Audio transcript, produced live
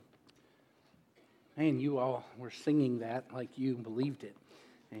Man, you all were singing that like you believed it.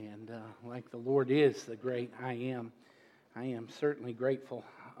 And like the Lord is the great I am. I am certainly grateful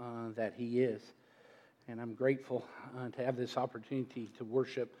that He is. And I'm grateful to have this opportunity to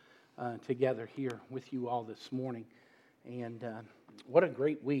worship together here with you all this morning. And what a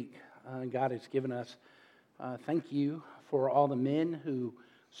great week God has given us. Thank you for all the men who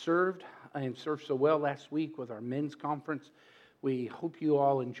served and served so well last week with our men's conference. We hope you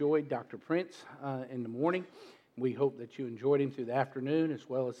all enjoyed Dr. Prince in the morning. We hope that you enjoyed him through the afternoon, as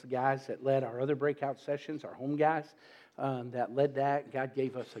well as the guys that led our other breakout sessions, our home guys that led that. God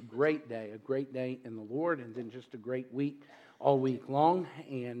gave us a great day in the Lord, and then just a great week all week long.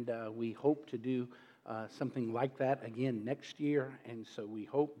 And we hope to do something like that again next year. And so we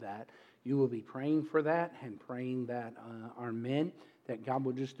hope that you will be praying for that and praying that our men, that God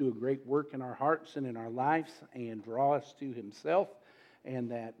will just do a great work in our hearts and in our lives and draw us to Himself,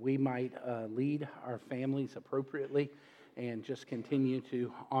 and that we might lead our families appropriately and just continue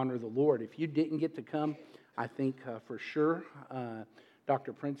to honor the Lord. If you didn't get to come, I think for sure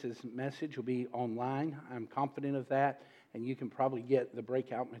Dr. Prince's message will be online. I'm confident of that, and you can probably get the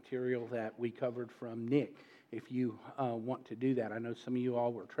breakout material that we covered from Nick if you want to do that. I know some of you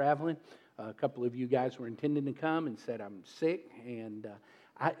all were traveling. A couple of you guys were intending to come and said, I'm sick. And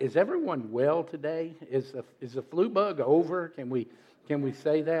is everyone well today? Is the flu bug over? Can we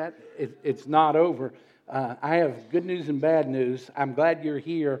say that? It's not over. I have good news and bad news. I'm glad you're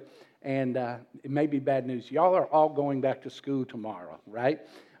here. And it may be bad news. Y'all are all going back to school tomorrow, right?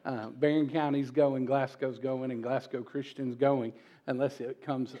 Barron County's going, Glasgow's going, and Glasgow Christian's going, unless it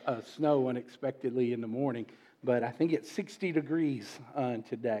comes snow unexpectedly in the morning. But I think it's 60 degrees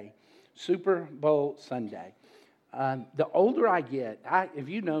today. Super Bowl Sunday. The older I get, if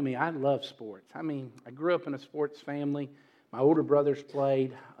you know me, I love sports. I mean, I grew up in a sports family. My older brothers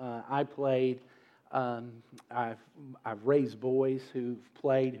played. I played. I've raised boys who've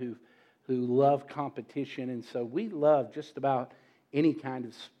played, who love competition, and so we love just about any kind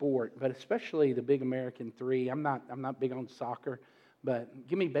of sport, but especially the big American three. I'm not big on soccer, but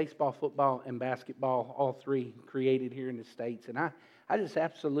give me baseball, football, and basketball, all three created here in the States, and I just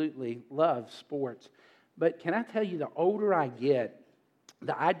absolutely love sports. But can I tell you, the older I get,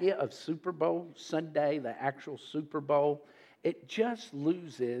 the idea of Super Bowl Sunday, the actual Super Bowl, it just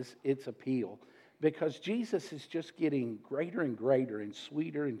loses its appeal because Jesus is just getting greater and greater and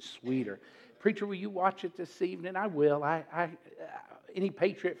sweeter. Preacher, will you watch it this evening? I will. Any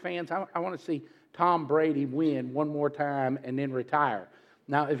Patriot fans, I want to see Tom Brady win one more time and then retire.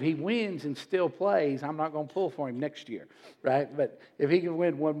 Now, if he wins and still plays, I'm not going to pull for him next year, right? But if he can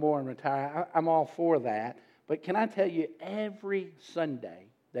win one more and retire, I'm all for that. But can I tell you, every Sunday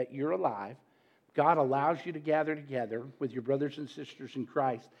that you're alive, God allows you to gather together with your brothers and sisters in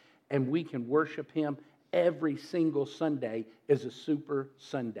Christ, and we can worship Him every single Sunday is a Super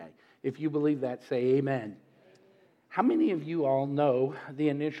Sunday. If you believe that, say amen. How many of you all know the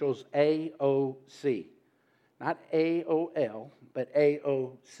initials AOC? Not AOL, but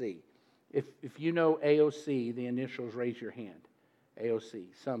AOC. If you know AOC, the initials, raise your hand. AOC,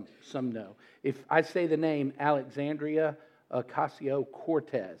 some know. If I say the name Alexandria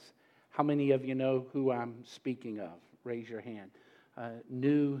Ocasio-Cortez, how many of you know who I'm speaking of? Raise your hand.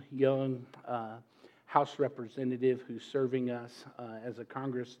 New, young House representative who's serving us as a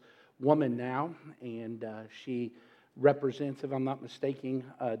Congresswoman now, and she represents, if I'm not mistaken,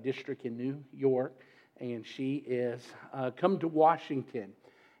 a district in New York, and she is come to Washington,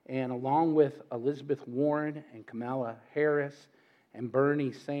 and along with Elizabeth Warren and Kamala Harris and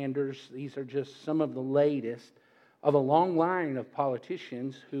Bernie Sanders, these are just some of the latest of a long line of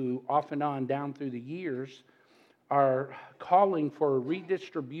politicians who off and on down through the years are calling for a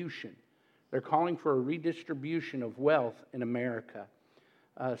redistribution. They're calling for a redistribution of wealth in America.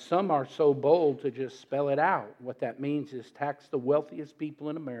 Some are so bold to just spell it out. What that means is tax the wealthiest people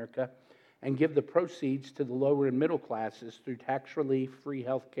in America and give the proceeds to the lower and middle classes through tax relief, free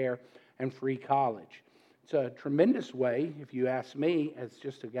health care, and free college. It's a tremendous way, if you ask me, as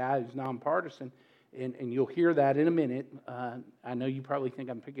just a guy who's nonpartisan, and you'll hear that in a minute. I know you probably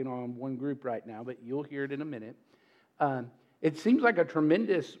think I'm picking on one group right now, but you'll hear it in a minute. It seems like a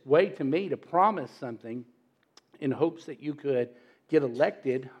tremendous way to me to promise something in hopes that you could get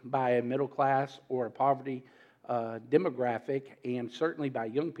elected by a middle class or a poverty demographic, and certainly by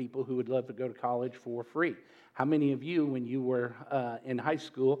young people who would love to go to college for free. How many of you, when you were in high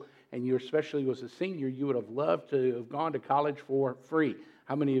school and you especially was a senior, you would have loved to have gone to college for free?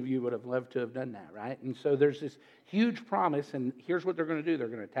 How many of you would have loved to have done that, right? And so there's this huge promise, and here's what they're going to do. They're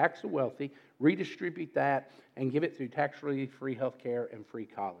going to tax the wealthy, redistribute that, and give it through tax relief, free health care, and free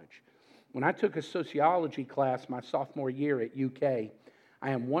college. When I took a sociology class my sophomore year at UK, I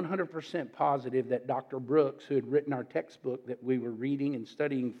am 100% positive that Dr. Brooks, who had written our textbook that we were reading and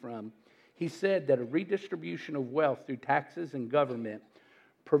studying from, he said that a redistribution of wealth through taxes and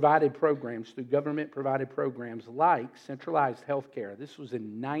government-provided programs like centralized health care. This was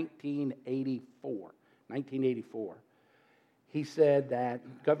in 1984. He said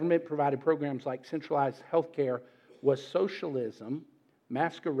that government-provided programs like centralized health care was socialism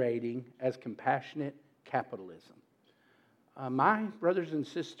masquerading as compassionate capitalism. My brothers and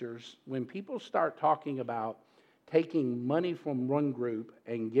sisters, when people start talking about taking money from one group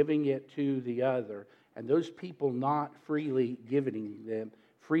and giving it to the other, and those people not freely giving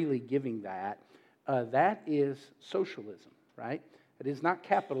that, that is socialism, right? It is not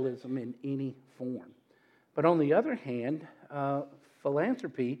capitalism in any form. But on the other hand,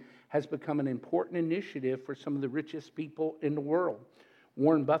 philanthropy has become an important initiative for some of the richest people in the world.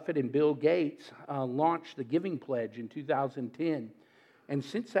 Warren Buffett and Bill Gates launched the Giving Pledge in 2010. And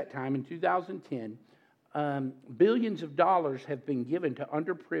since that time, in 2010, billions of dollars have been given to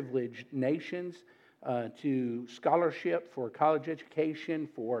underprivileged nations, to scholarship for college education,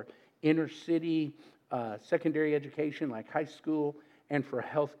 for inner city secondary education like high school, and for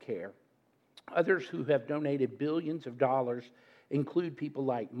health care. Others who have donated billions of dollars include people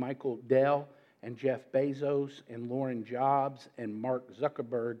like Michael Dell and Jeff Bezos and Lauren Jobs and Mark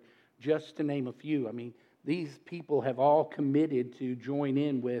Zuckerberg, just to name a few. I mean, these people have all committed to join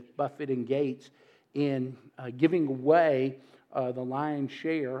in with Buffett and Gates in giving away the lion's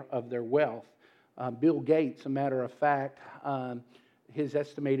share of their wealth. Bill Gates, a matter of fact, his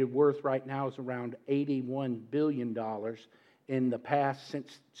estimated worth right now is around $81 billion. In the past,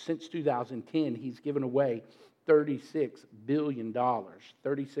 since 2010, he's given away $36 billion.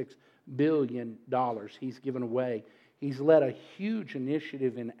 $36 billion he's given away. He's led a huge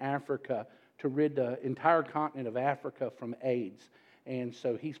initiative in Africa to rid the entire continent of Africa from AIDS. And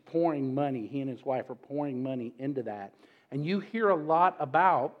so he's pouring money, he and his wife are pouring money into that. And you hear a lot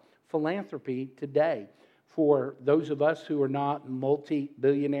about philanthropy today. For those of us who are not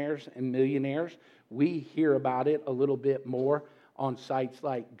multi-billionaires and millionaires, we hear about it a little bit more on sites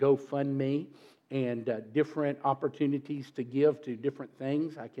like GoFundMe and different opportunities to give to different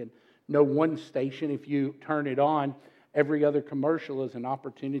things. I can know one station, if you turn it on, every other commercial is an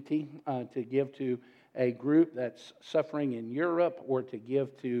opportunity to give to a group that's suffering in Europe, or to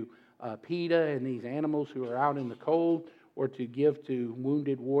give to PETA and these animals who are out in the cold, or to give to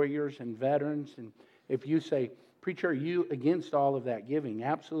wounded warriors and veterans. And if you say, "Preacher, are you against all of that giving?"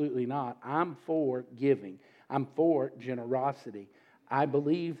 Absolutely not. I'm for giving. I'm for generosity. I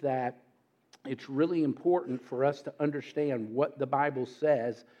believe that it's really important for us to understand what the Bible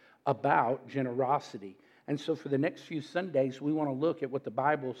says about generosity. And so for the next few Sundays, we want to look at what the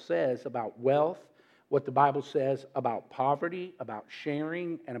Bible says about wealth, what the Bible says about poverty, about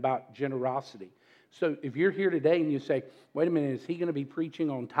sharing, and about generosity. So if you're here today and you say, "Wait a minute, is he going to be preaching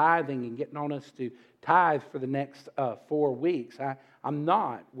on tithing and getting on us to tithe for the next 4 weeks?" I'm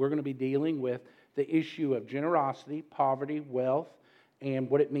not. We're going to be dealing with the issue of generosity, poverty, wealth, and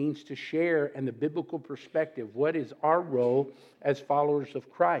what it means to share, and the biblical perspective. What is our role as followers of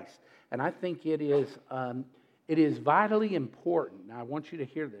Christ? And I think it is vitally important, now I want you to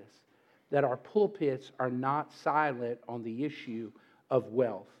hear this, that our pulpits are not silent on the issue of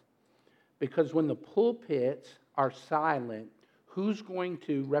wealth. Because when the pulpits are silent, who's going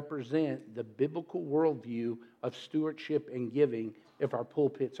to represent the biblical worldview of stewardship and giving if our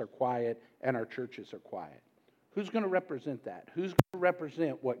pulpits are quiet and our churches are quiet? Who's going to represent that? Who's going to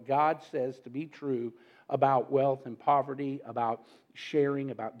represent what God says to be true about wealth and poverty, about sharing,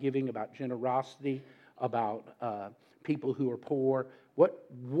 about giving, about generosity, about people who are poor? What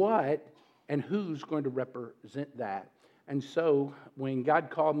and who's going to represent that? And so when God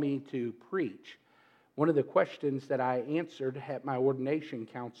called me to preach, one of the questions that I answered at my ordination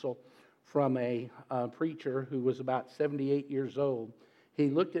council from a preacher who was about 78 years old, he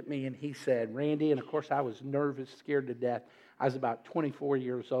looked at me and he said, "Randy," and of course I was nervous, scared to death. I was about 24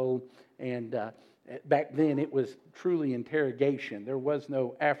 years old, and back then it was truly interrogation. There was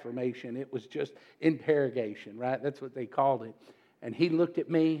no affirmation. It was just interrogation, right? That's what they called it. And he looked at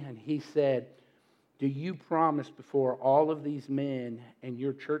me and he said, "Do you promise before all of these men and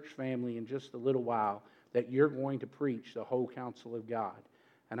your church family in just a little while that you're going to preach the whole counsel of God?"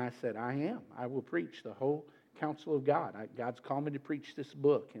 And I said, "I am. I will preach the whole counsel of God. God's called me to preach this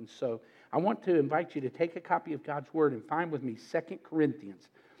book." And so I want to invite you to take a copy of God's Word and find with me 2 Corinthians.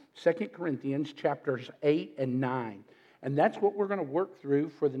 2 Corinthians chapters 8 and 9. And that's what we're going to work through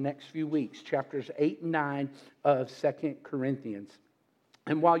for the next few weeks. Chapters 8 and 9 of 2 Corinthians.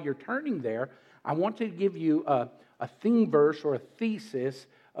 And while you're turning there, I want to give you a theme verse or a thesis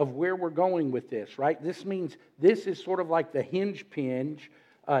of where we're going with this, right? This means this is sort of like the hinge pin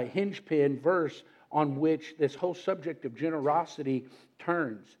verse on which this whole subject of generosity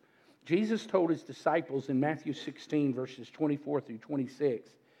turns. Jesus told his disciples in Matthew 16, verses 24 through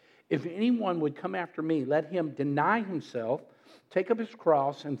 26, "If anyone would come after me, let him deny himself, take up his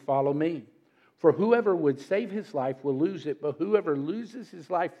cross, and follow me. For whoever would save his life will lose it, but whoever loses his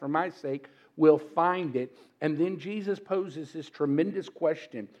life for my sake will find it." And then Jesus poses this tremendous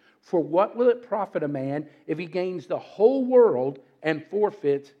question: "For what will it profit a man if he gains the whole world and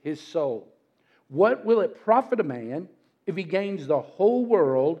forfeits his soul?" What will it profit a man if he gains the whole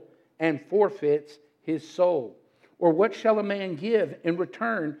world and forfeits his soul? Or what shall a man give in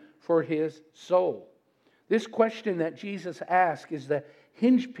return for his soul? This question that Jesus asked is the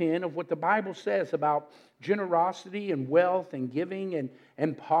hinge pin of what the Bible says about generosity and wealth and giving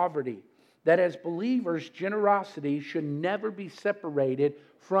and poverty. That as believers, generosity should never be separated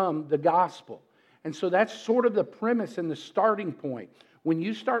from the gospel. And so that's sort of the premise and the starting point. When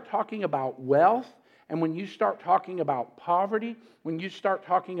you start talking about wealth, and when you start talking about poverty, when you start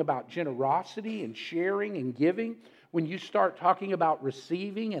talking about generosity and sharing and giving, when you start talking about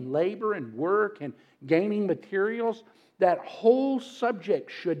receiving and labor and work and gaining materials, that whole subject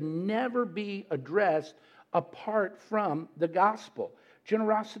should never be addressed apart from the gospel.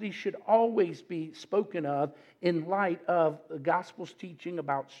 Generosity should always be spoken of in light of the gospel's teaching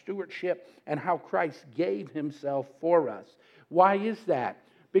about stewardship and how Christ gave himself for us. Why is that?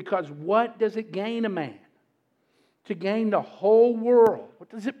 Because what does it gain a man? To gain the whole world. What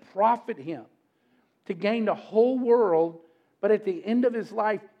does it profit him? To gain the whole world, but at the end of his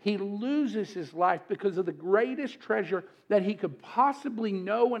life, he loses his life because of the greatest treasure that he could possibly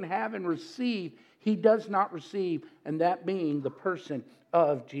know and have and receive, he does not receive, and that being the person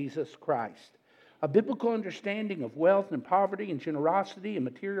of Jesus Christ. A biblical understanding of wealth and poverty and generosity and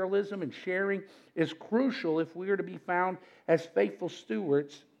materialism and sharing is crucial if we are to be found as faithful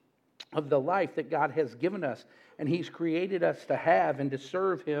stewards of the life that God has given us and he's created us to have and to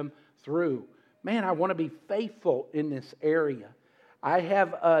serve him through. Man, I want to be faithful in this area. I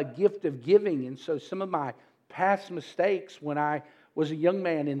have a gift of giving, and so some of my past mistakes when I was a young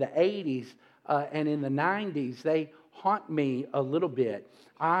man in the 80s and in the 90s, they haunt me a little bit.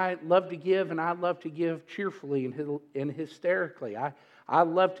 I love to give, and I love to give cheerfully and hysterically. I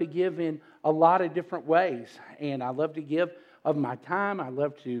love to give in a lot of different ways, and I love to give of my time. I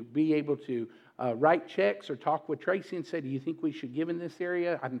love to be able to write checks or talk with Tracy and say, "Do you think we should give in this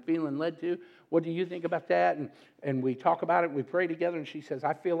area? I'm feeling led to. What do you think about that?" And we talk about it. We pray together, and she says,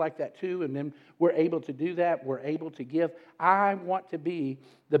 "I feel like that too." And then we're able to do that. We're able to give. I want to be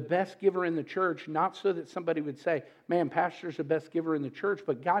the best giver in the church, not so that somebody would say, "Man, pastor's the best giver in the church,"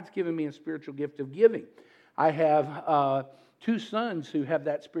 but God's given me a spiritual gift of giving. I have 2 sons who have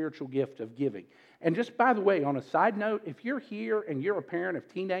that spiritual gift of giving. And just by the way, on a side note, if you're here and you're a parent of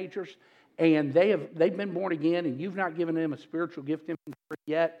teenagers and they've been born again and you've not given them a spiritual gift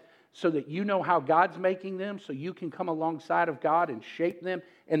yet, so that you know how God's making them, so you can come alongside of God and shape them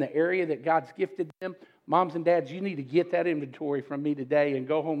in the area that God's gifted them, moms and dads, you need to get that inventory from me today and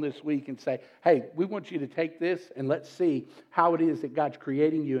go home this week and say, "Hey, we want you to take this and let's see how it is that God's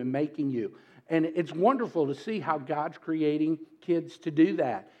creating you and making you." And it's wonderful to see how God's creating kids to do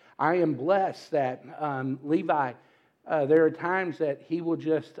that. I am blessed that Levi, there are times that he will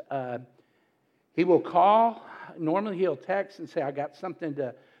just, he will call. Normally he'll text and say, "I got something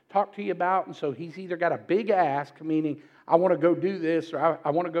to talk to you about." And so he's either got a big ask, meaning I want to go do this or I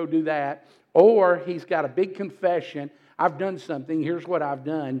want to go do that, or he's got a big confession. I've done something. Here's what I've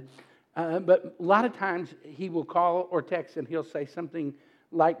done. But a lot of times he will call or text and he'll say something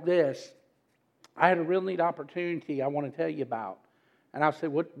like this: "I had a real neat opportunity I want to tell you about." And I'll say,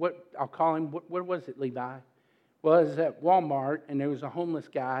 what? I'll call him, what was it, Levi? Well, it was at Walmart, and there was a homeless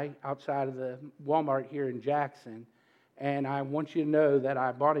guy outside of the Walmart here in Jackson. And I want you to know that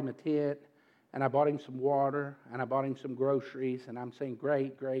I bought him a tent, and I bought him some water, and I bought him some groceries. And I'm saying,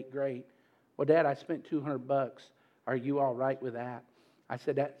 "Great, great, great. Well, Dad, I spent $200. Are you all right with that?" I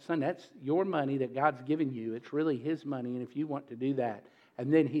said, "Son, that's your money that God's given you. It's really his money, and if you want to do that."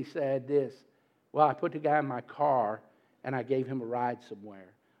 And then he said this: "Well, I put the guy in my car, and I gave him a ride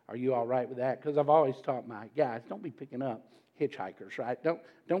somewhere. Are you all right with that?" Because I've always taught my guys, don't be picking up hitchhikers, right?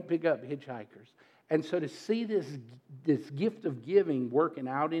 Don't pick up hitchhikers. And so to see this gift of giving working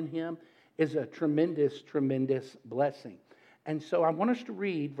out in him is a tremendous, tremendous blessing. And so I want us to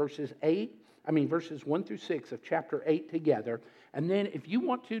read verses 1 through 6 of chapter 8 together. And then if you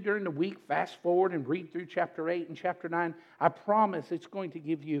want to during the week, fast forward and read through chapter 8 and chapter 9. I promise it's going to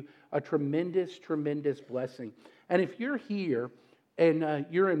give you a tremendous, tremendous blessing. And if you're here and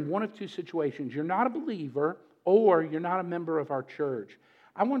you're in one of two situations, you're not a believer or you're not a member of our church,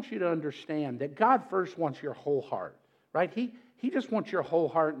 I want you to understand that God first wants your whole heart, right? He just wants your whole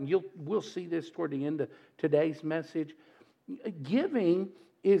heart, and we'll see this toward the end of today's message. Giving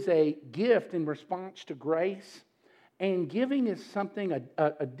is a gift in response to grace. And giving is something,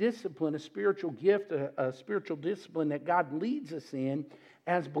 a discipline, a spiritual gift, a spiritual discipline that God leads us in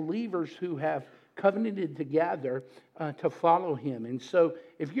as believers who have covenanted together to follow Him. And so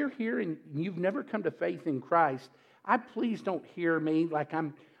if you're here and you've never come to faith in Christ, please don't hear me like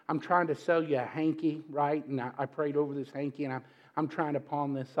I'm trying to sell you a hanky, right? And I prayed over this hanky and I'm trying to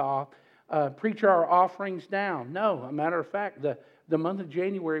pawn this off. Preacher, our offerings down. No, a matter of fact, the month of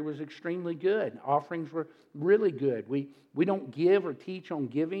January was extremely good. Offerings were really good. We don't give or teach on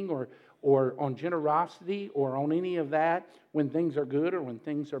giving or on generosity or on any of that when things are good or when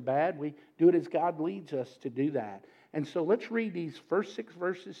things are bad. We do it as God leads us to do that. And so let's read these first 6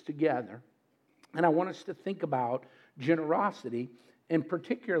 verses together. And I want us to think about generosity. And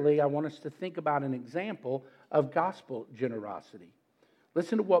particularly, I want us to think about an example of gospel generosity.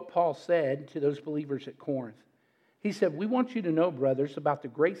 Listen to what Paul said to those believers at Corinth. He said, "We want you to know, brothers, about the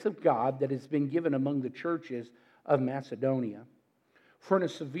grace of God that has been given among the churches of Macedonia. For in a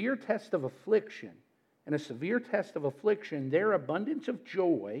severe test of affliction, their abundance of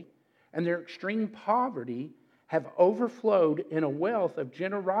joy and their extreme poverty have overflowed in a wealth of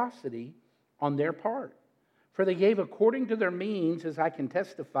generosity on their part. For they gave according to their means, as I can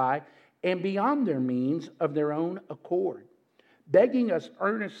testify, and beyond their means of their own accord, begging us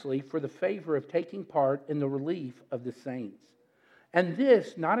earnestly for the favor of taking part in the relief of the saints. And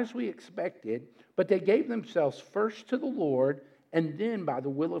this, not as we expected, but they gave themselves first to the Lord, and then by the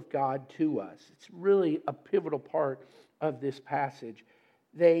will of God to us." It's really a pivotal part of this passage.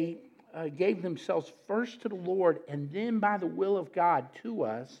 They gave themselves first to the Lord, and then by the will of God to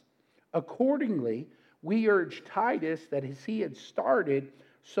us. Accordingly, we urge Titus that as he had started,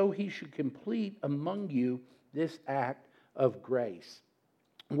 so he should complete among you this act of grace.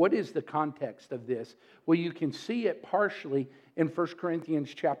 What is the context of this? Well, you can see it partially in 1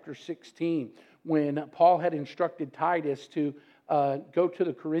 Corinthians chapter 16, when Paul had instructed Titus to go to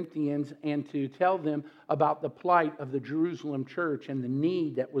the Corinthians and to tell them about the plight of the Jerusalem church and the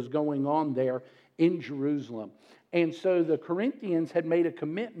need that was going on there in Jerusalem. And so the Corinthians had made a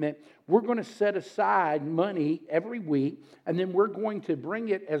commitment. We're going to set aside money every week, and then we're going to bring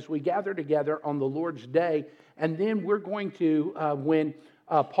it as we gather together on the Lord's Day. And then we're going to, when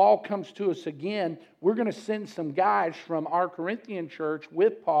Paul comes to us again, we're going to send some guys from our Corinthian church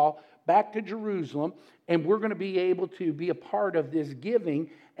with Paul back to Jerusalem, and we're going to be able to be a part of this giving,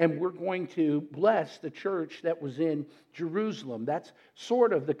 and we're going to bless the church that was in Jerusalem. That's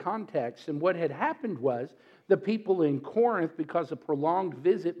sort of the context. And what had happened was the people in Corinth, because of prolonged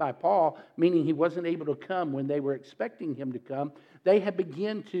visit by Paul, meaning he wasn't able to come when they were expecting him to come, they had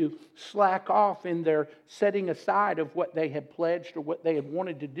begun to slack off in their setting aside of what they had pledged or what they had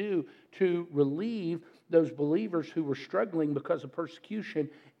wanted to do to relieve those believers who were struggling because of persecution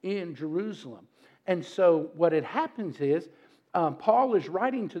in Jerusalem. And so what had happens is Paul is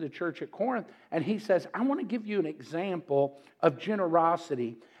writing to the church at Corinth, and he says, I want to give you an example of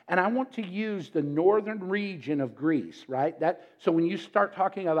generosity. And I want to use the northern region of Greece, right? So when you start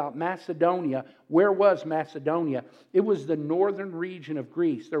talking about Macedonia, where was Macedonia? It was the northern region of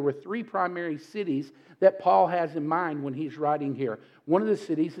Greece. There were 3 primary cities that Paul has in mind when he's writing here. One of the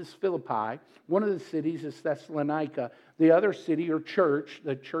cities is Philippi. One of the cities is Thessalonica. The other city or church,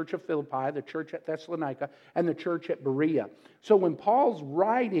 the church of Philippi, the church at Thessalonica, and the church at Berea. So when Paul's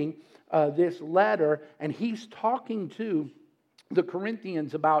writing this letter and he's talking to the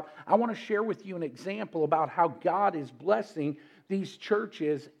Corinthians about, I want to share with you an example about how God is blessing these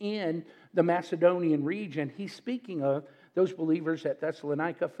churches in the Macedonian region. He's speaking of those believers at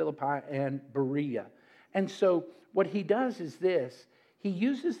Thessalonica, Philippi, and Berea. And so what he does is this. He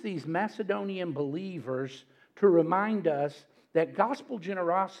uses these Macedonian believers to remind us that gospel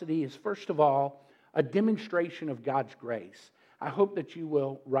generosity is, first of all, a demonstration of God's grace. I hope that you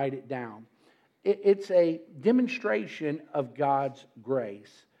will write it down. It's a demonstration of God's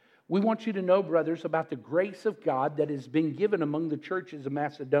grace. We want you to know, brothers, about the grace of God that has been given among the churches of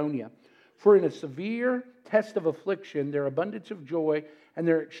Macedonia. For in a severe test of affliction, their abundance of joy and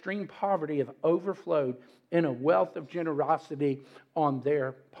their extreme poverty have overflowed in a wealth of generosity on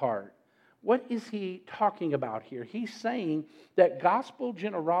their part. what is he talking about here? He's saying that gospel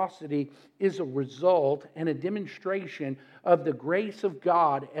generosity is a result and a demonstration of the grace of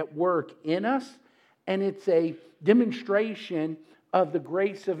God at work in us, and it's a demonstration of the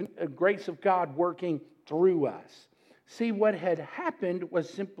grace of God working through us. See, what had happened was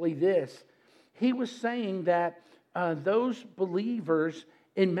simply this. He was saying that those believers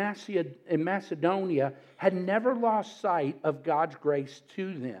in Macedonia had never lost sight of God's grace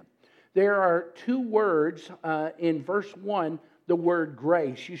to them. There are two words in verse 1, the word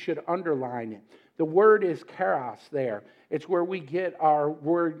grace. You should underline it. The word is charis there. It's where we get our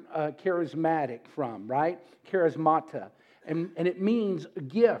word charismatic from, right? Charismata. And it means a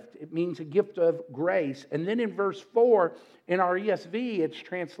gift. It means a gift of grace. And then in verse 4, in our ESV, it's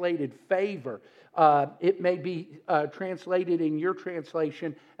translated favor. It may be translated in your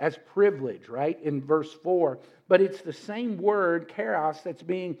translation as privilege, right? In verse 4. But it's the same word, charis, that's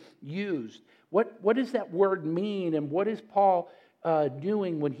being used. What does that word mean? And what is Paul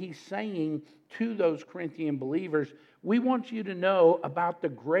doing when he's saying to those Corinthian believers, we want you to know about the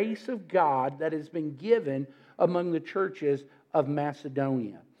grace of God that has been given among the churches of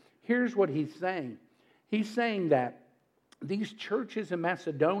Macedonia. Here's what he's saying. He's saying that these churches in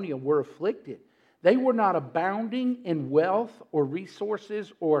Macedonia were afflicted. They were not abounding in wealth or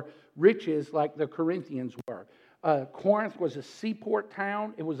resources or riches like the Corinthians were. Corinth was a seaport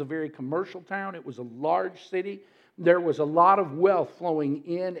town. It was a very commercial town. It was a large city. There was a lot of wealth flowing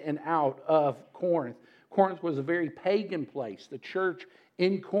in and out of Corinth. Corinth was a very pagan place. The church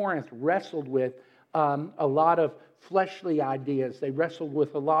in Corinth wrestled with a lot of fleshly ideas. They wrestled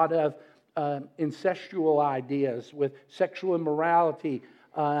with a lot of incestual ideas, with sexual immorality.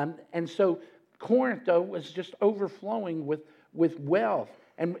 And so Corinth, though, was just overflowing with wealth.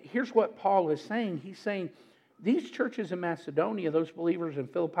 And here's what Paul is saying. He's saying these churches in Macedonia, those believers in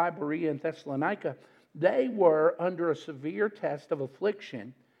Philippi, Berea, and Thessalonica, they were under a severe test of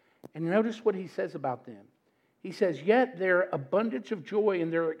affliction. And notice what he says about them. He says, yet their abundance of joy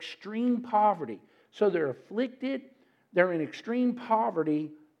and their extreme poverty. So they're afflicted, they're in extreme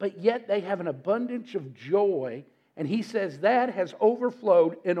poverty, but yet they have an abundance of joy. And he says that has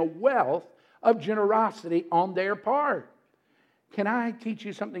overflowed in a wealth of generosity on their part. Can I teach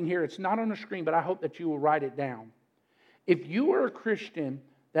you something here? It's not on the screen, but I hope that you will write it down. If you are a Christian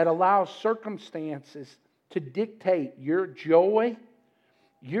that allows circumstances to dictate your joy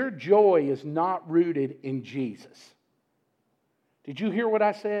is not rooted in Jesus. Did you hear what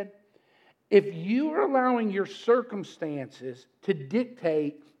I said? If you are allowing your circumstances to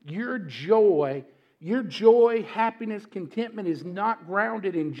dictate your joy, happiness, contentment is not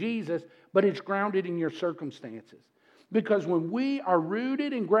grounded in Jesus, but it's grounded in your circumstances. Because when we are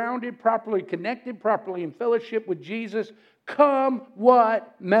rooted and grounded, properly connected, properly in fellowship with Jesus, come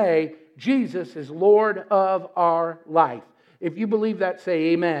what may, Jesus is Lord of our life. If you believe that,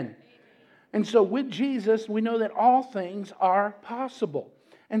 say amen. And so with Jesus, we know that all things are possible.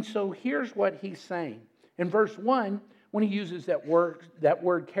 And so here's what he's saying. In verse 1, when he uses that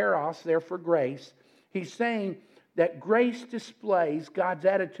word charis there for grace, he's saying that grace displays God's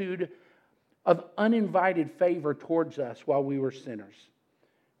attitude of uninvited favor towards us while we were sinners.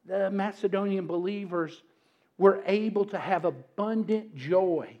 The Macedonian believers were able to have abundant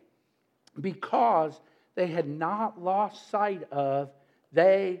joy because they had not lost sight of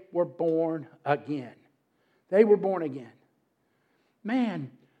they were born again. They were born again.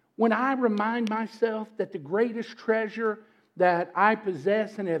 Man, when I remind myself that the greatest treasure that I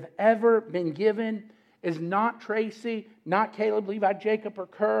possess and have ever been given is not Tracy, not Caleb, Levi, Jacob, or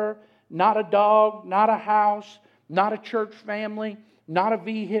Kerr, not a dog, not a house, not a church family, not a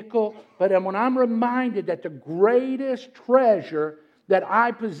vehicle, but when I'm reminded that the greatest treasure that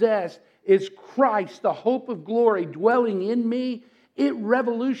I possess is Christ, the hope of glory dwelling in me, it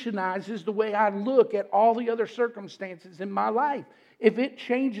revolutionizes the way I look at all the other circumstances in my life. If it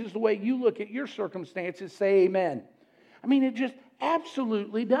changes the way you look at your circumstances, say amen. I mean, it just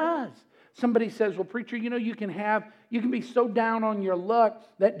absolutely does. Somebody says, well, preacher, you can be so down on your luck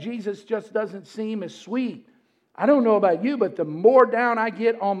that Jesus just doesn't seem as sweet. I don't know about you, but the more down I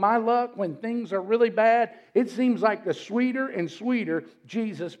get on my luck when things are really bad, it seems like the sweeter and sweeter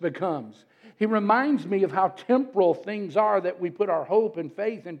Jesus becomes. He reminds me of how temporal things are that we put our hope and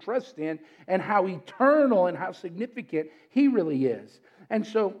faith and trust in, and how eternal and how significant He really is. And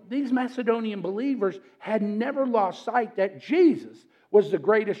so these Macedonian believers had never lost sight that Jesus was the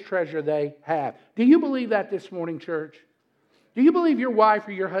greatest treasure they have. Do you believe that this morning, church? Do you believe your wife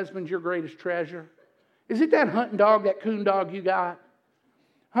or your husband's your greatest treasure? Is it that hunting dog, that coon dog you got?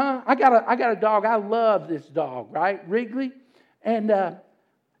 Huh? I got a dog. I love this dog, right? Wrigley. And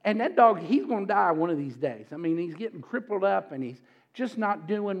And that dog, he's going to die one of these days. I mean, he's getting crippled up and he's just not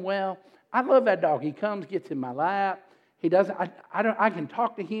doing well. I love that dog. He comes, gets in my lap. He doesn't. I can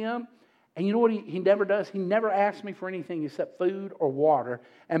talk to him. And you know what he never does? He never asks me for anything except food or water.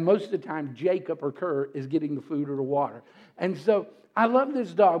 And most of the time, Jacob or Kurt is getting the food or the water. And so I love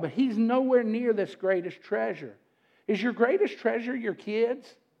this dog, but he's nowhere near this greatest treasure. Is your greatest treasure your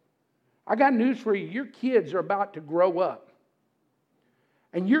kids? I got news for you. Your kids are about to grow up.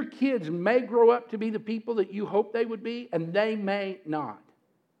 And your kids may grow up to be the people that you hope they would be, and they may not.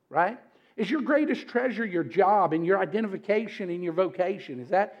 Right? Is your greatest treasure your job and your identification and your vocation?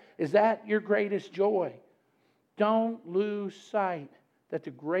 Is that your greatest joy? Don't lose sight that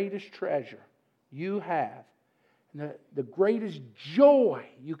the greatest treasure you have, and the greatest joy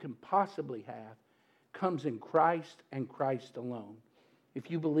you can possibly have, comes in Christ and Christ alone. If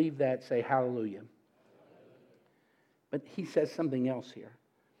you believe that, say hallelujah. But he says something else here.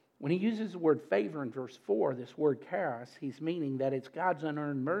 When he uses the word favor in verse 4, this word charis, he's meaning that it's God's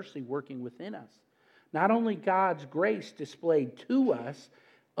unearned mercy working within us. Not only God's grace displayed to us,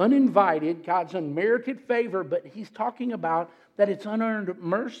 uninvited, God's unmerited favor, but he's talking about that it's unearned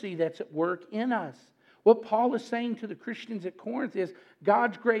mercy that's at work in us. What Paul is saying to the Christians at Corinth is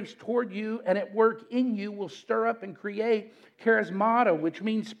God's grace toward you and at work in you will stir up and create charismata, which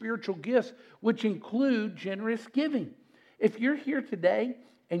means spiritual gifts, which include generous giving. If you're here today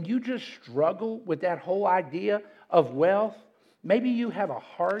and you just struggle with that whole idea of wealth, maybe you have a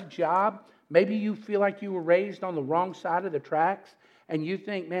hard job, maybe you feel like you were raised on the wrong side of the tracks, and you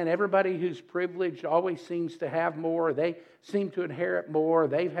think, man, everybody who's privileged always seems to have more, they seem to inherit more,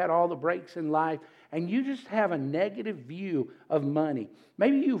 they've had all the breaks in life, and you just have a negative view of money.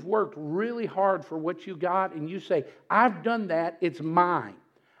 Maybe you've worked really hard for what you got, and you say, I've done that, it's mine.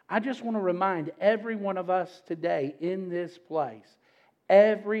 I just want to remind every one of us today in this place,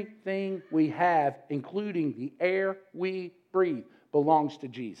 everything we have, including the air we breathe, belongs to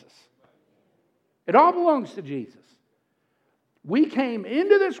Jesus. It all belongs to Jesus. We came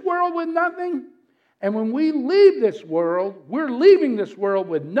into this world with nothing, and when we leave this world, we're leaving this world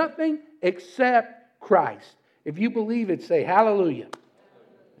with nothing except Christ. If you believe it, say hallelujah.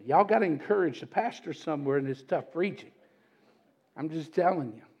 Y'all got to encourage the pastor somewhere in this tough preaching. I'm just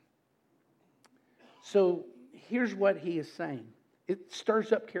telling you. So here's what he is saying. It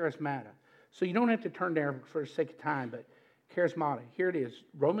stirs up charismata. So you don't have to turn there for the sake of time, but charismata. Here it is,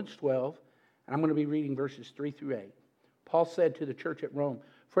 Romans 12, and I'm going to be reading verses 3 through 8. Paul said to the church at Rome,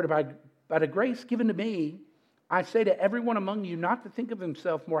 for by the grace given to me, I say to everyone among you not to think of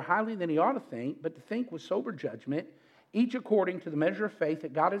himself more highly than he ought to think, but to think with sober judgment, each according to the measure of faith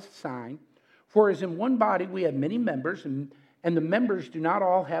that God has assigned. For as in one body we have many members, and the members do not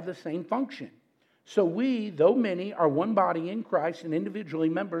all have the same function. So we, though many, are one body in Christ and individually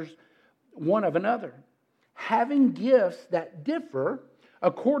members one of another. Having gifts that differ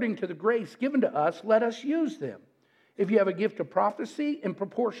according to the grace given to us, let us use them. If you have a gift of prophecy, in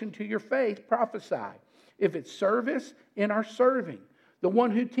proportion to your faith, prophesy. If it's service, in our serving. The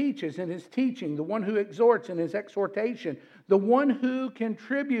one who teaches in his teaching. The one who exhorts in his exhortation. The one who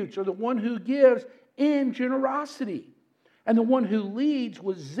contributes or the one who gives in generosity. And the one who leads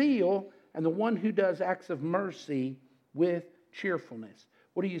with zeal. And the one who does acts of mercy with cheerfulness.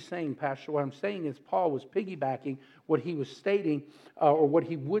 What are you saying, Pastor? What I'm saying is Paul was piggybacking what he was stating or what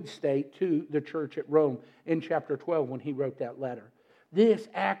he would state to the church at Rome in chapter 12 when he wrote that letter. This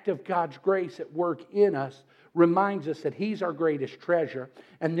act of God's grace at work in us reminds us that he's our greatest treasure.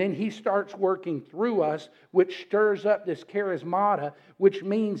 And then he starts working through us, which stirs up this charismata, which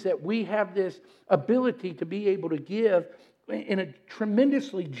means that we have this ability to be able to give in a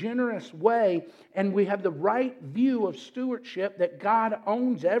tremendously generous way, and we have the right view of stewardship that God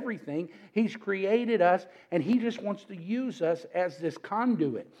owns everything. He's created us, and he just wants to use us as this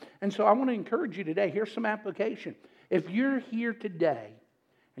conduit. And so I want to encourage you today. Here's some application. If you're here today,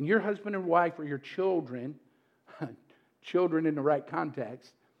 and your husband and wife or your children, children in the right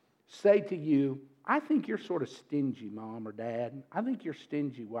context, say to you, I think you're sort of stingy, Mom or Dad. I think you're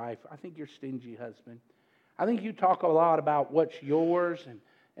stingy, wife. I think you're stingy, husband. I think you talk a lot about what's yours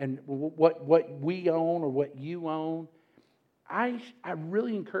and what we own or what you own. I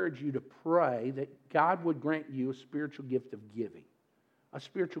really encourage you to pray that God would grant you a spiritual gift of giving. A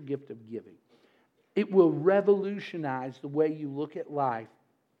spiritual gift of giving. It will revolutionize the way you look at life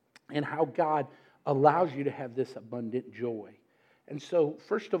and how God allows you to have this abundant joy. And so,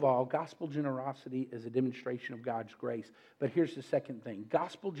 first of all, gospel generosity is a demonstration of God's grace. But here's the second thing.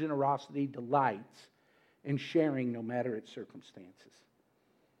 Gospel generosity delights in sharing no matter its circumstances.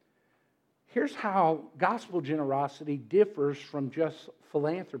 Here's how gospel generosity differs from just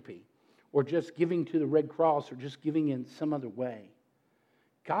philanthropy or just giving to the Red Cross or just giving in some other way.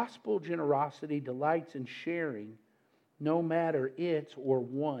 Gospel generosity delights in sharing no matter its or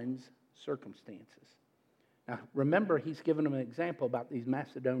one's circumstances. Now, remember, he's given them an example about these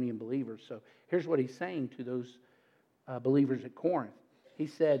Macedonian believers. So here's what he's saying to those believers at Corinth. He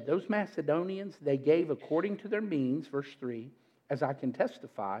said, those Macedonians, they gave according to their means, verse 3, as I can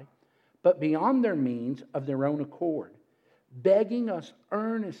testify, but beyond their means of their own accord, begging us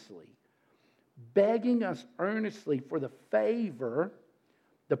earnestly for the favor,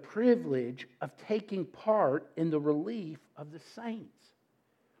 the privilege of taking part in the relief of the saints.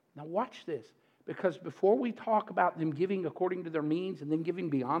 Now watch this, because before we talk about them giving according to their means and then giving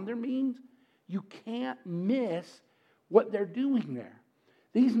beyond their means, you can't miss what they're doing there.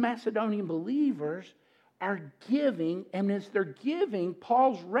 These Macedonian believers are giving, and as they're giving,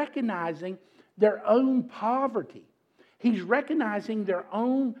 Paul's recognizing their own poverty. He's recognizing their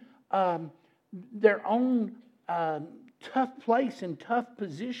own tough place and tough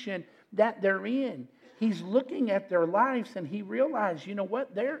position that they're in. He's looking at their lives and he realizes, you know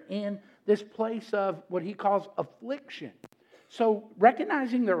what? They're in this place of what he calls affliction. So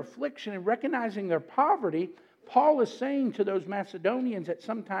recognizing their affliction and recognizing their poverty, Paul is saying to those Macedonians at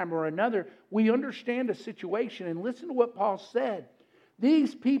some time or another, we understand a situation, and listen to what Paul said.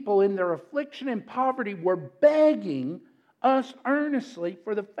 These people in their affliction and poverty were begging us earnestly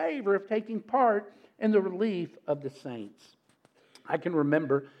for the favor of taking part in the relief of the saints. I can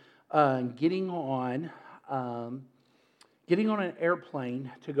remember getting on an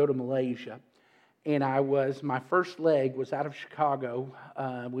airplane to go to Malaysia, and my first leg was out of Chicago.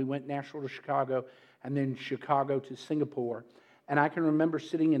 We went Nashville to Chicago, and then Chicago to Singapore. And I can remember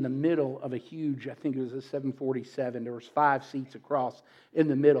sitting in the middle of a huge, I think it was a 747. There was 5 seats across in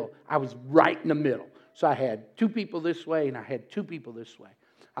the middle. I was right in the middle. So I had 2 people this way, and I had 2 people this way.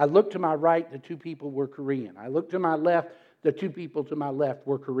 I looked to my right, the 2 people were Korean. I looked to my left, the 2 people to my left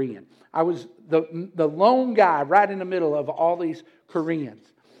were Korean. I was the lone guy right in the middle of all these Koreans.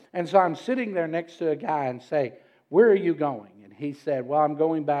 And so I'm sitting there next to a guy and say, where are you going? And he said, well, I'm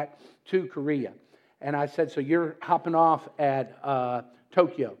going back to Korea. And I said, so you're hopping off at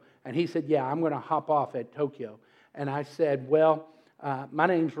Tokyo? And he said, yeah, I'm going to hop off at Tokyo. And I said, well, my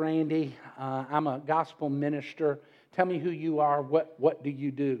name's Randy. I'm a gospel minister. Tell me who you are. What do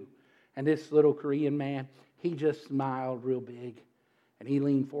you do? And this little Korean man, he just smiled real big. And he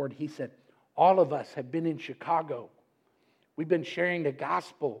leaned forward. He said, all of us have been in Chicago. We've been sharing the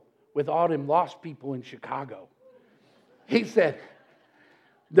gospel with all them lost people in Chicago. He said,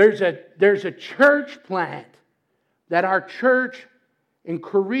 there's a church plant that our church in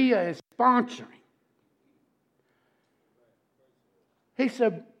Korea is sponsoring. He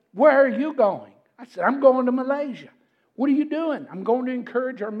said, where are you going? I said, I'm going to Malaysia. What are you doing? I'm going to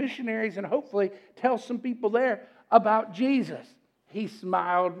encourage our missionaries and hopefully tell some people there about Jesus. He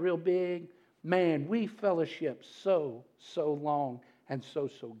smiled real big. Man, we fellowship so long and so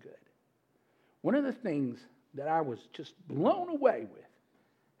good. One of the things that I was just blown away with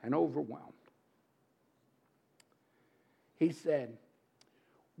and overwhelmed, he said,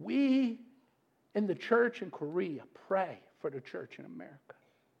 we in the church in Korea pray for the church in America.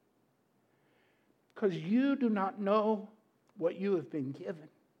 Because you do not know what you have been given.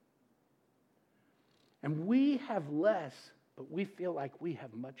 And we have less, but we feel like we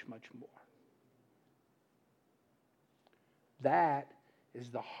have much more. That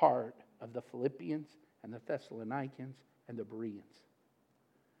is the heart of the Philippians and the Thessalonians and the Bereans.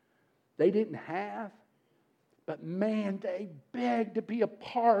 They didn't have, but man, they begged to be a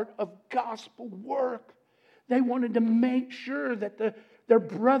part of gospel work. They wanted to make sure that their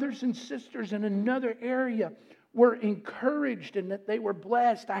brothers and sisters in another area were encouraged and that they were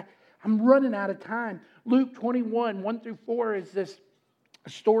blessed. I'm running out of time. Luke 21, 1 through 4 is this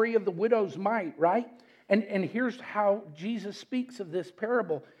story of the widow's mite, right? And here's how Jesus speaks of this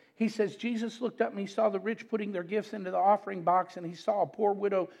parable. He says, Jesus looked up and he saw the rich putting their gifts into the offering box, and he saw a poor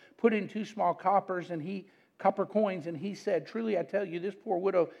widow put in 2 small copper coins, and he said, truly I tell you, this poor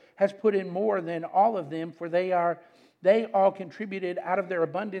widow has put in more than all of them, for they all contributed out of their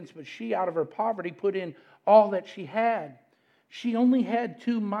abundance, but she out of her poverty put in all that she had. She only had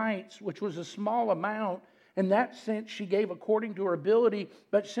 2 mites, which was a small amount. In that sense, she gave according to her ability,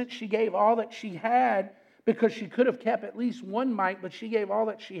 but since she gave all that she had, because she could have kept at least 1 mite, but she gave all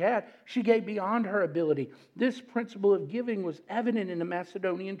that she had, she gave beyond her ability. This principle of giving was evident in the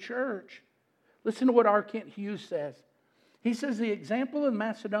Macedonian church. Listen to what R. Kent Hughes says. He says, the example of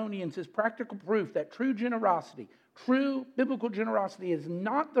Macedonians is practical proof that true generosity, True biblical generosity is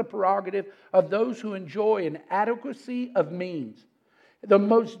not the prerogative of those who enjoy an adequacy of means. The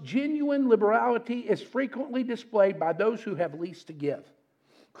most genuine liberality is frequently displayed by those who have least to give.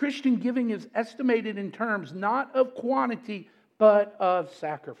 Christian giving is estimated in terms not of quantity, but of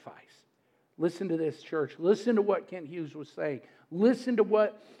sacrifice. Listen to this, church. Listen to what Kent Hughes was saying. Listen to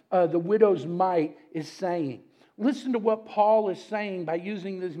what the widow's mite is saying. Listen to what Paul is saying by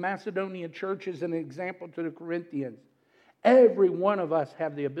using these Macedonian churches as an example to the Corinthians. Every one of us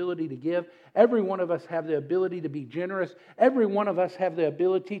have the ability to give. Every one of us have the ability to be generous. Every one of us have the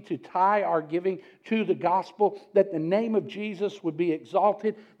ability to tie our giving to the gospel, that the name of Jesus would be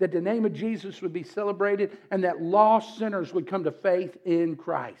exalted, that the name of Jesus would be celebrated, and that lost sinners would come to faith in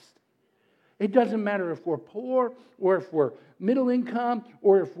Christ. It doesn't matter if we're poor or if we're middle income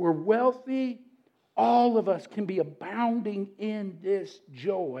or if we're wealthy. All of us can be abounding in this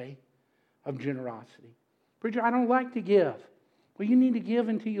joy of generosity. Preacher, I don't like to give. Well, you need to give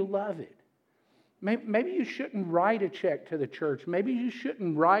until you love it. Maybe you shouldn't write a check to the church. Maybe you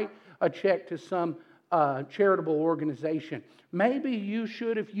shouldn't write a check to some charitable organization. Maybe you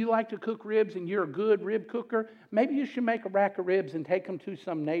should, if you like to cook ribs and you're a good rib cooker, maybe you should make a rack of ribs and take them to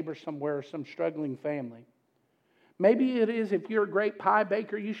some neighbor somewhere or some struggling family. Maybe it is, if you're a great pie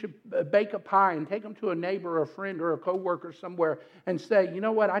baker, you should bake a pie and take them to a neighbor or a friend or a coworker somewhere and say, you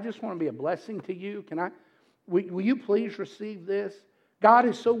know what, I just want to be a blessing to you. Will you please receive this? God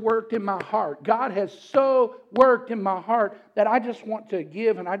has so worked in my heart. God has so worked in my heart that I just want to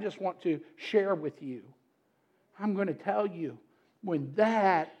give and I just want to share with you. I'm going to tell you, when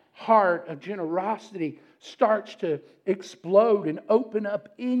that heart of generosity starts to explode and open up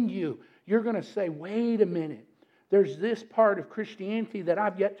in you, you're going to say, wait a minute. There's this part of Christianity that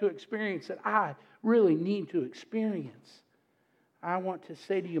I've yet to experience that I really need to experience. I want to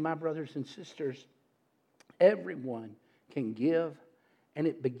say to you, my brothers and sisters, everyone can give, and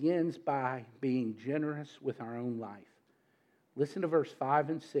it begins by being generous with our own life. Listen to verse 5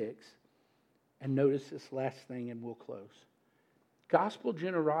 and 6, and notice this last thing, and we'll close. Gospel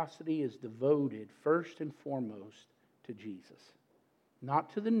generosity is devoted first and foremost to Jesus,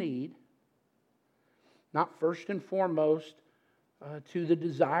 not to the need, not first and foremost to the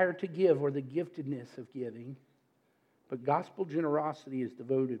desire to give or the giftedness of giving, but gospel generosity is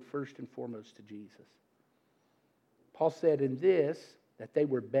devoted first and foremost to Jesus. Paul said in this that they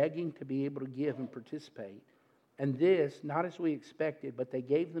were begging to be able to give and participate, and this not as we expected, but they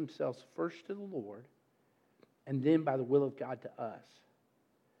gave themselves first to the Lord and then by the will of God to us.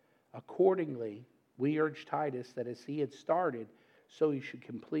 Accordingly, we urge Titus that as he had started, so he should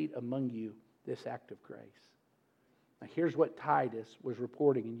complete among you this act of grace. Now here's what Titus was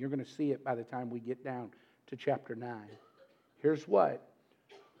reporting, and you're going to see it by the time we get down to chapter 9. Here's what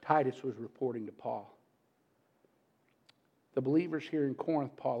Titus was reporting to Paul. The believers here in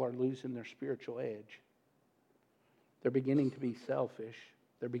Corinth, Paul, are losing their spiritual edge. They're beginning to be selfish.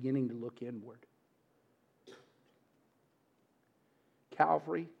 They're beginning to look inward.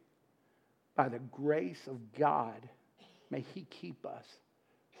 Calvary, by the grace of God, may He keep us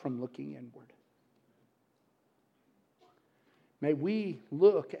from looking inward. May we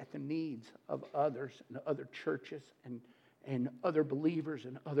look at the needs of others and other churches and other believers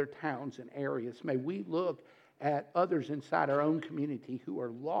in other towns and areas. May we look at others inside our own community who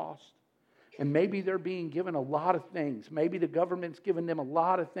are lost. And maybe they're being given a lot of things. Maybe the government's given them a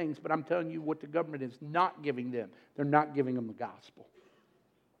lot of things, but I'm telling you what the government is not giving them. They're not giving them the gospel.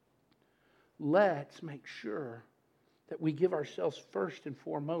 Let's make sure that we give ourselves first and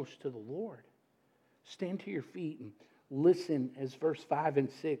foremost to the Lord. Stand to your feet and listen as verse 5 and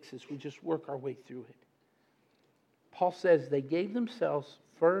 6 as we just work our way through it. Paul says they gave themselves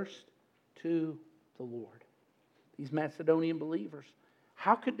first to the Lord. These Macedonian believers,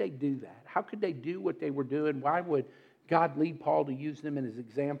 how could they do that? How could they do what they were doing? Why would God lead Paul to use them as an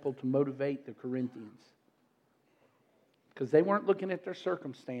example to motivate the Corinthians? Because they weren't looking at their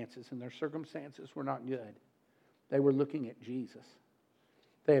circumstances, and their circumstances were not good. They were looking at Jesus.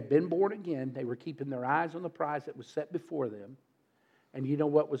 They had been born again. They were keeping their eyes on the prize that was set before them. And you know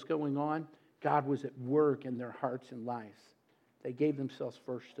what was going on? God was at work in their hearts and lives. They gave themselves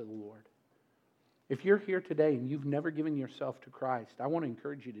first to the Lord. If you're here today and you've never given yourself to Christ, I want to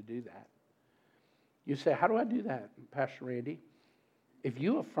encourage you to do that. You say, how do I do that, Pastor Randy? If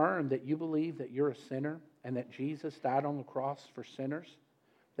you affirm that you believe that you're a sinner and that Jesus died on the cross for sinners,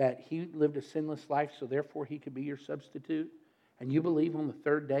 that He lived a sinless life so therefore He could be your substitute, and you believe on the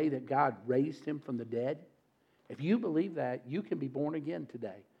third day that God raised Him from the dead, if you believe that, you can be born again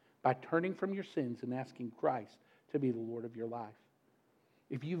today by turning from your sins and asking Christ to be the Lord of your life.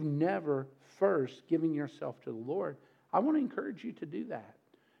 If you've never first given yourself to the Lord, I want to encourage you to do that.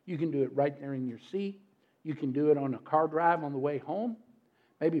 You can do it right there in your seat. You can do it on a car drive on the way home.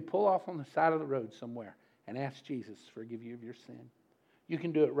 Maybe pull off on the side of the road somewhere and ask Jesus to forgive you of your sin. You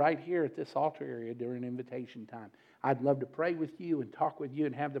can do it right here at this altar area during invitation time. I'd love to pray with you and talk with you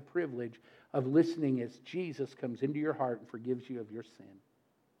and have the privilege of listening as Jesus comes into your heart and forgives you of your sin.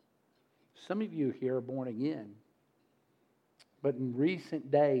 Some of you here are born again, but in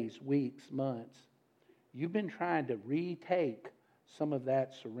recent days, weeks, months, you've been trying to retake some of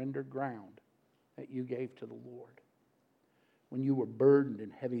that surrendered ground that you gave to the Lord. When you were burdened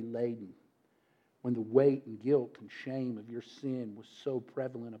and heavy laden, when the weight and guilt and shame of your sin was so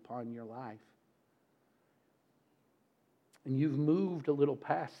prevalent upon your life. And you've moved a little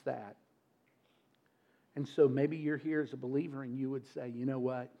past that. And so maybe you're here as a believer and you would say, you know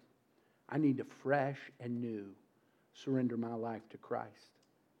what? I need to fresh and new surrender my life to Christ.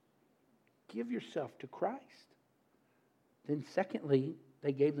 Give yourself to Christ. Then secondly,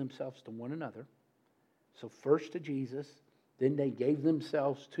 they gave themselves to one another. So first to Jesus, then they gave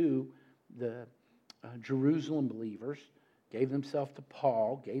themselves to the Jerusalem believers, gave themselves to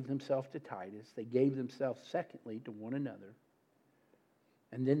Paul, gave themselves to Titus. They gave themselves secondly to one another.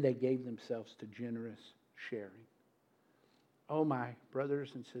 And then they gave themselves to generous sharing. Oh, my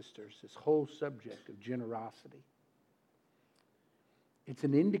brothers and sisters, this whole subject of generosity. It's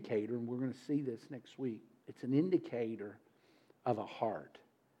an indicator, and we're going to see this next week. It's an indicator of a heart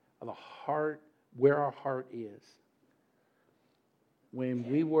where our heart is.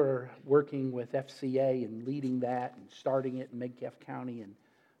 When we were working with FCA and leading that and starting it in Metcalfe County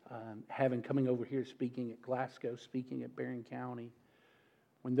and coming over here speaking at Glasgow, speaking at Barron County,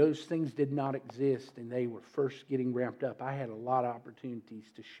 when those things did not exist and they were first getting ramped up, I had a lot of opportunities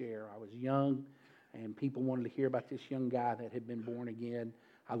to share. I was young and people wanted to hear about this young guy that had been born again.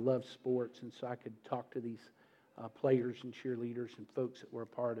 I love sports, and so I could talk to these players and cheerleaders and folks that were a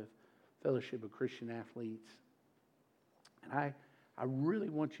part of Fellowship of Christian Athletes. And I really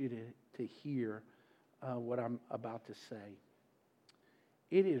want you to hear what I'm about to say.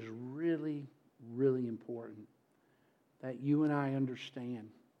 It is really, really important that you and I understand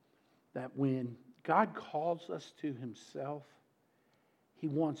that when God calls us to Himself, He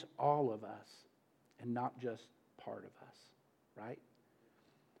wants all of us and not just part of us, right?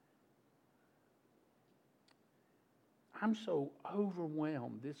 I'm so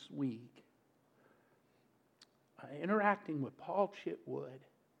overwhelmed this week interacting with Paul Chitwood,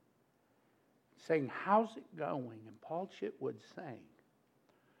 saying, how's it going? And Paul Chitwood saying,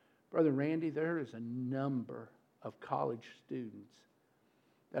 Brother Randy, there is a number of college students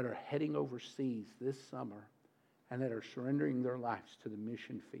that are heading overseas this summer and that are surrendering their lives to the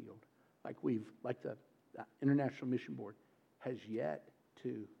mission field like the International Mission Board has yet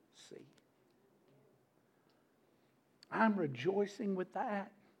to see. I'm rejoicing with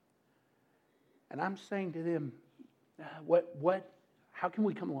that. And I'm saying to them, how can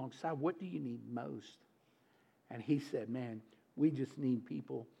we come alongside? What do you need most? And he said, man, we just need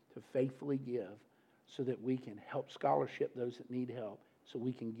people to faithfully give so that we can help scholarship those that need help, so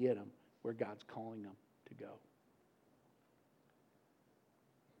we can get them where God's calling them to go.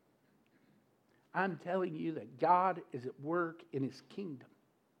 I'm telling you that God is at work in His kingdom.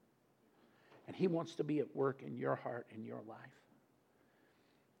 And He wants to be at work in your heart and your life.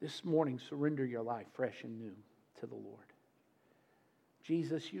 This morning, surrender your life fresh and new to the Lord.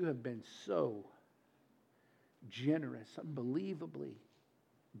 Jesus, you have been so generous, unbelievably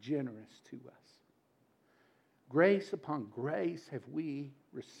generous to us. Grace upon grace have we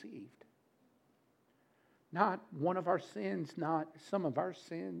received. Not one of our sins, not some of our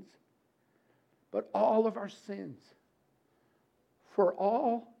sins, but all of our sins. For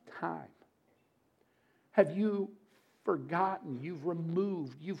all time. Have you forgotten? You've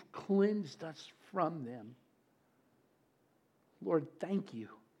removed, you've cleansed us from them. Lord, thank you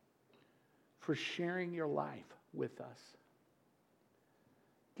for sharing your life with us.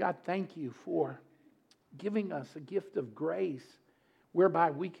 God, thank you for giving us a gift of grace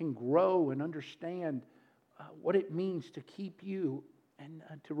whereby we can grow and understand what it means to keep you and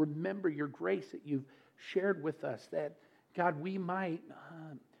to remember your grace that you've shared with us, that, God, we might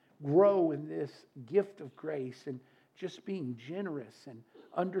grow in this gift of grace and just being generous and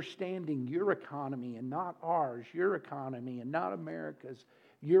understanding your economy and not ours, your economy and not America's,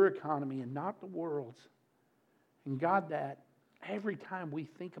 your economy and not the world's. And God, that every time we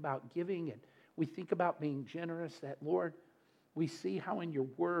think about giving and we think about being generous, that, Lord, we see how in your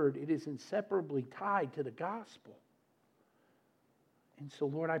word it is inseparably tied to the gospel. And so,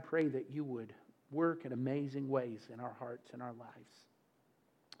 Lord, I pray that you would work in amazing ways in our hearts and our lives.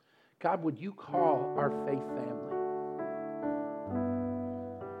 God, would you call our faith family?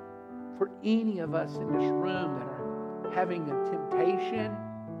 For any of us in this room that are having a temptation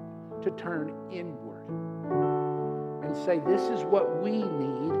to turn inward and say, this is what we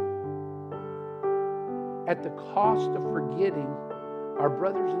need, at the cost of forgetting our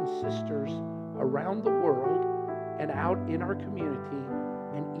brothers and sisters around the world and out in our community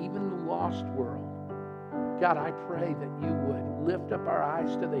and even the lost world. God, I pray that you would lift up our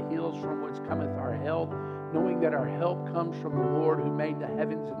eyes to the hills from whence cometh our help, knowing that our help comes from the Lord who made the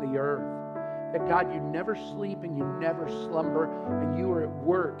heavens and the earth. That God, you never sleep and you never slumber, and you are at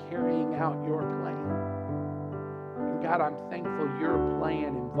work carrying out your plan. And God, I'm thankful your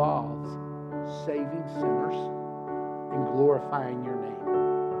plan involves saving sinners and glorifying your name.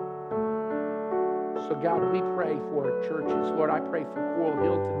 So God, we pray for churches. Lord, I pray for Coral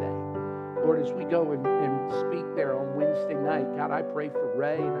Hill today. Lord, as we go and speak there on Wednesday night, God, I pray for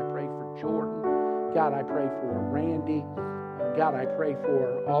Ray and I pray for Jordan. God, I pray for Randy. God, I pray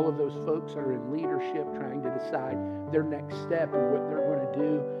for all of those folks that are in leadership trying to decide their next step and what they're going to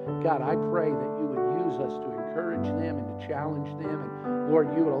do. God, I pray that you would use us to encourage them and to challenge them. And Lord,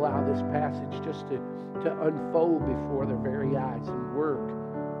 you would allow this passage just to unfold before their very eyes and work.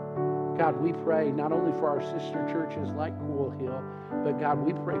 God, we pray not only for our sister churches like Coral Hill, but God,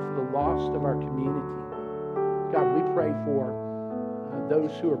 we pray for the lost of our community. God, we pray for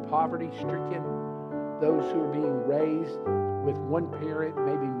those who are poverty-stricken, those who are being raised with one parent,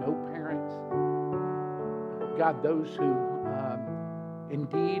 maybe no parents. God, those who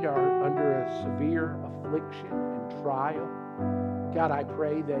indeed are under a severe affliction and trial. God, I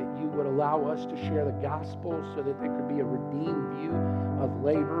pray that you would allow us to share the gospel so that there could be a redeemed view of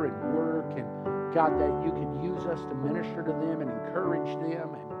labor and work. And God, that you could use us to minister to them and encourage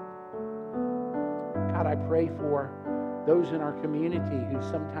them. And God, I pray for those in our community who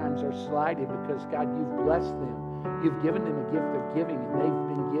sometimes are slighted because, God, you've blessed them. You've given them a gift of giving, and they've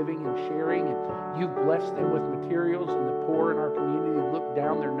been giving and sharing, and you've blessed them with materials, and the poor in our community look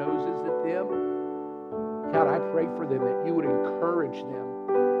down their noses at them. God, I pray for them that you would encourage them,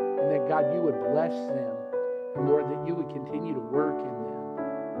 and that, God, you would bless them, and Lord, that you would continue to work in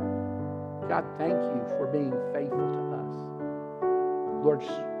them. God, thank you for being faithful to us. Lord,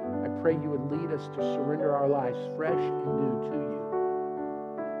 I pray you would lead us to surrender our lives fresh and new to you.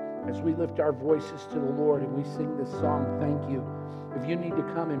 As we lift our voices to the Lord and we sing this song, thank you. If you need to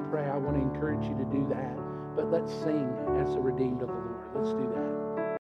come and pray, I want to encourage you to do that. But let's sing as the redeemed of the Lord. Let's do that.